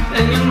feet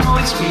and you know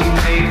it's me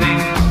waving.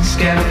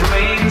 Scattered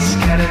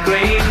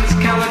grains,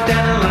 count the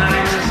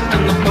dandelions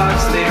and the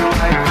plots they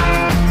ripen.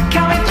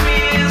 Counting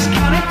threes,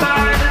 counting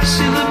fives,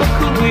 see the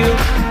buckle wheel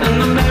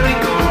and the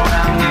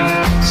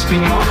merry-go-round.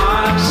 Spin your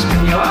arms,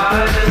 spin your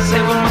eyes,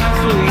 ever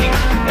mindfully,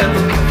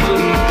 ever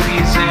carefully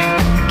pleasing.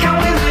 Count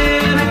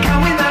within and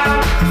count without,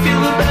 feel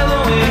the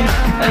bellowing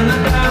and the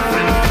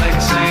diaphragm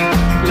flexing.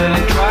 Let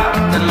it drop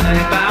and let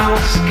it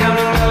bounce,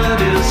 counting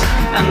melodies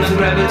and the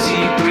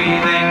gravity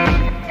breathing.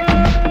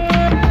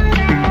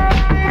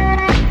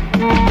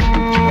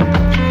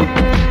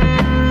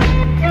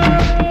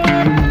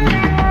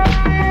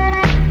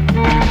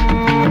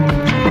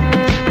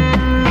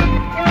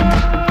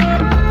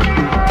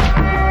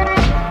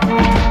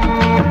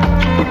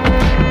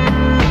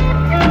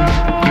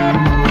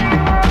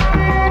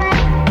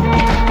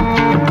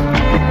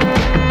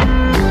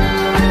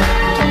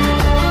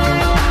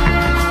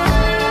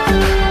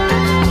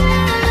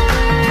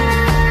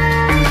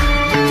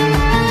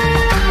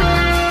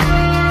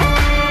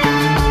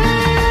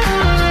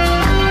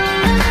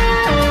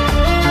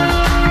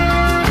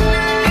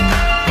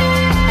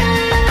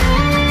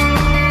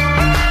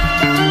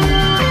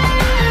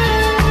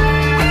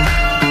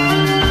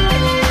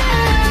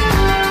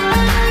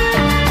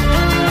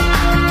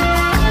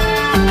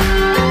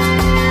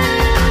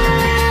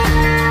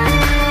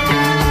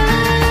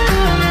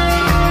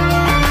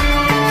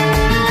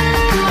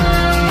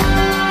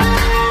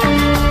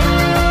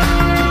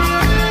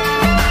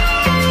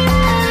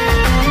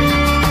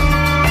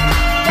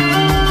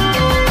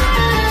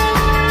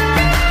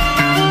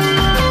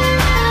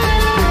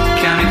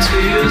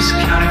 years,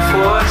 counting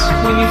forts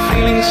when you're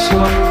feeling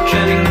sore,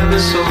 treading ever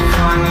so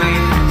finely.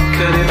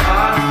 Cut it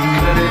off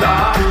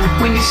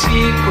when you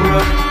see it grow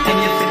and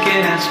you're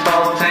thinking it's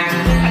bolting.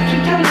 I do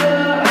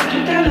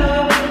that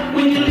love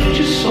when you lift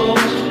your souls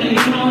and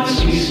you know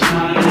it's me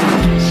smiling.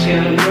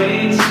 Scattered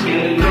grains,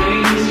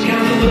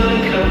 count the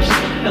buttercups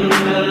and the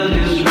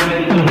melodies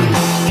right.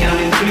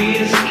 Counting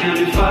threes,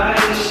 counting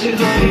fives, save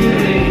the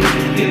feeling,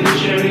 feel the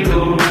cherry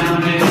go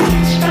round it.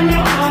 Spend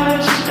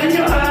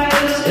your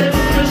eyes,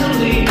 ever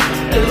presently,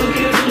 ever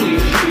carefully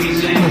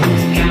freezing.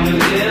 Count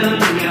it in,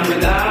 count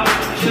it out,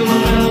 feel the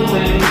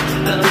mellowing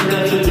and the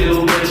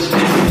daffodil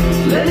bursting.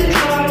 Let it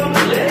drop,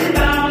 let it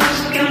bounce,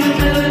 count the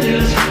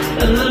melodies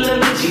and the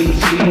levity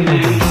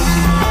teeming.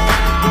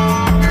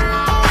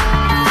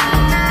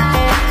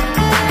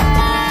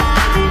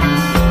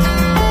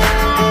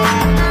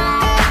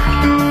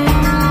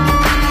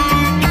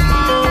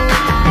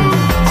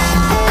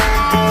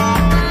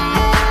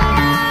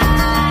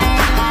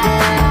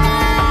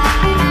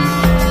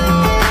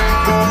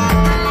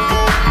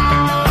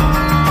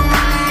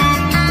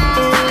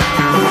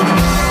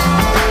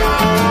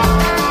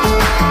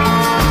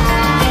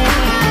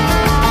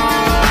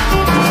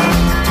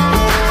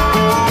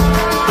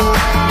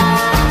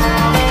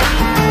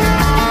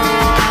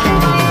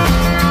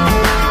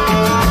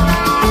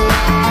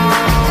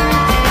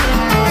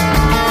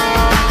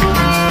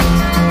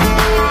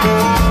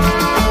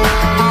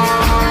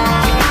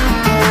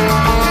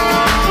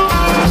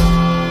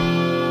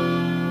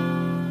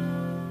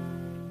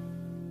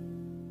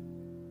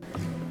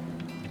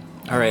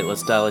 Alright,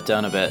 let's dial it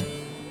down a bit.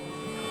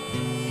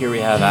 Here we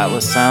have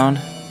Atlas Sound,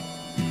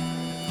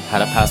 How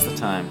to Pass the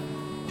Time.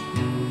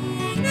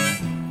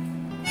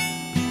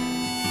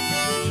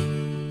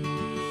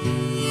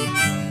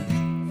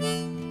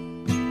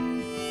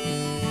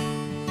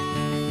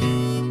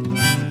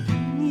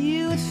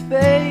 Youth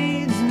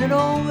fades and it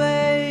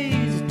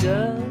always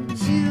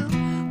does. You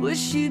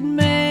wish you'd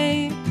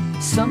made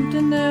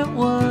something that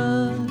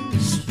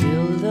was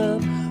filled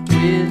up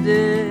with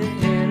the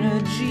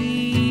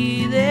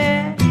energy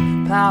that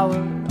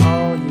powered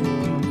all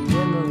your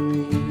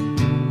memories.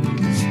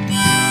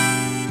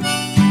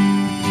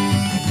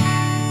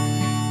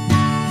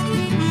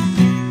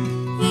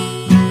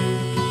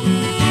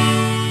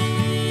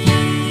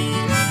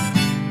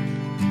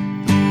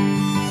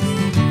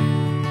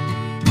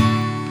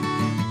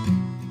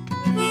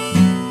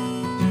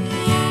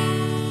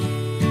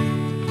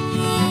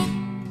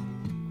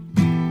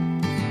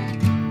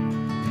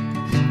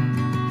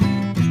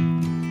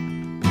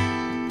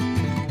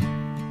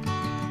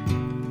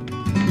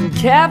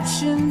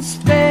 Captions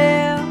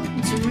fail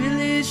to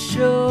really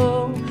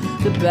show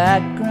the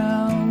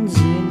backgrounds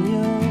in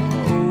your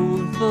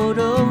old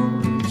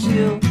photos.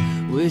 You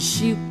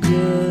wish you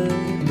could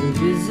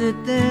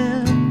revisit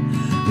them,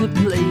 the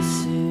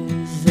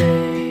places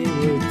they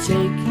were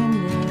taking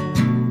them.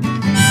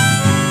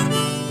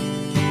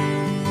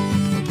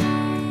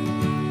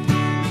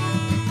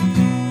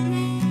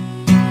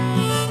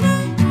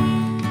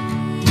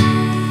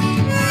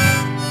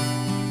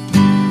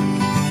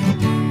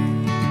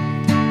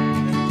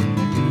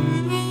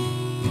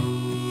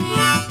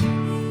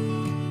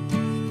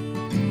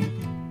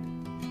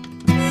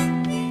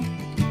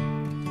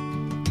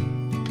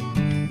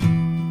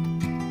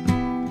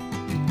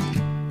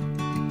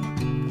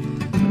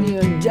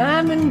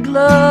 Diamond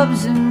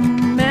gloves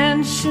and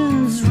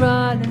mansions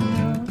rotting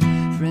up.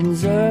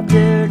 Friends are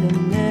buried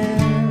in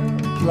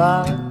their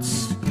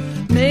plots.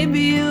 Maybe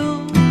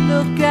you'll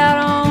look out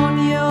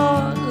on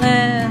your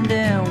land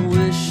and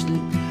wish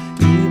that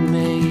you'd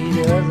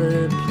made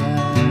other plans.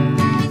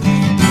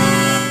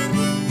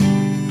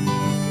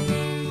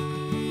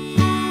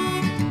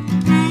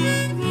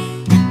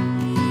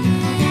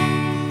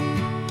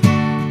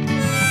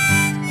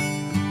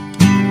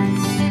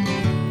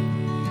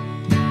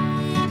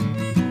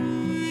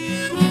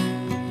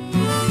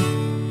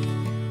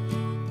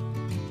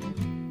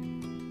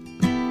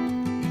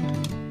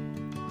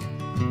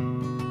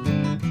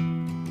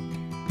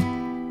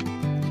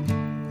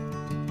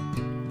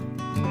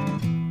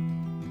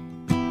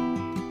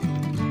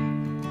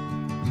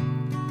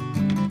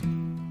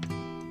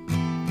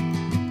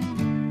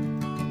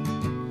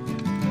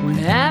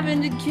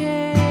 Having to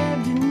care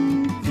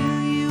didn't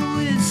fill you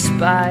with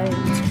spite.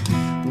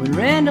 When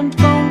random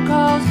phone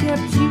calls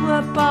kept you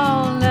up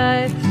all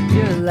night,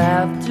 your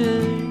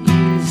laughter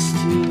used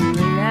to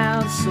ring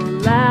out so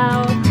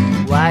loud.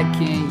 Why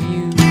can't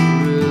you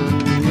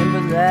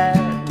remember that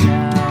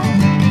now?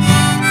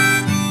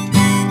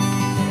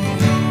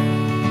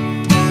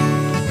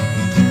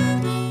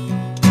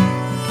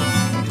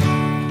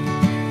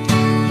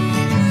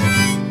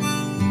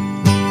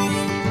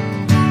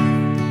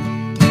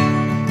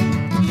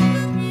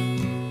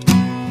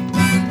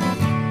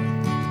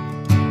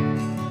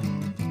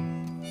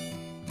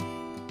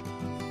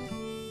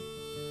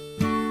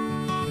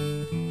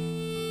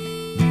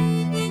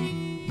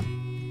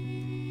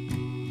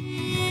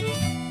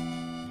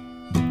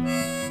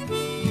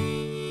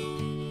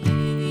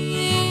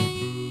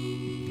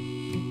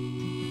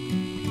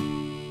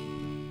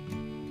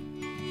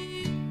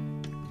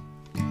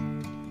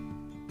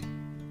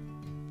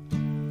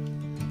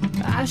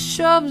 I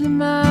shoved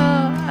them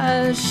out,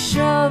 I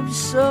shoved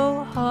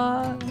so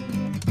hard,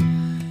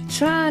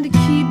 trying to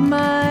keep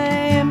my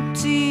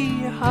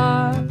empty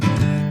heart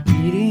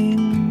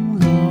beating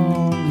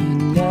long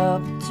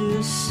enough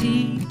to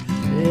see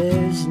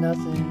there's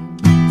nothing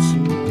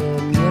to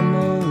a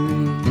memory.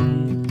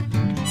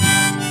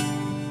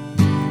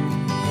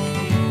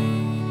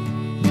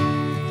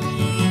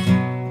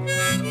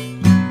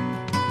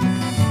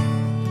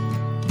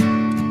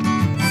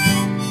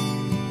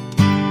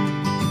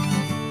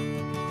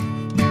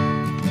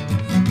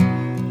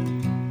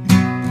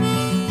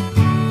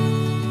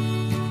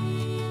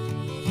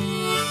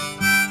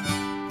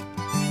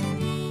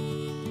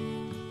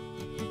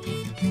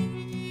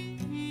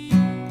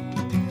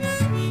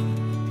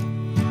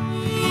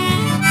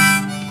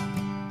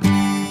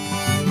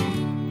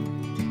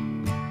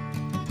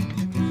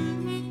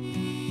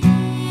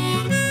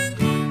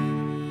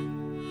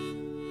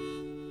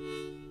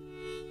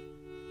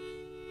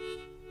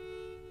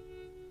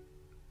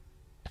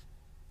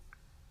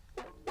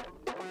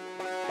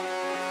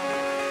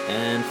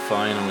 And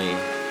finally,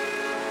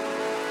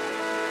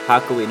 how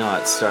could we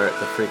not start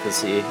the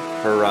Frequency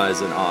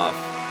Horizon off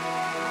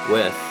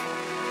with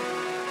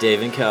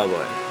Dave and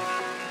Cowboy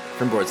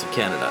from Boards of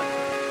Canada.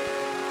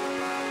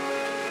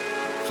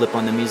 Flip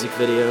on the music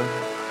video,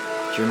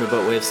 dream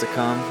about waves to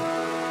come,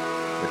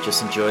 or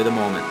just enjoy the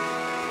moment.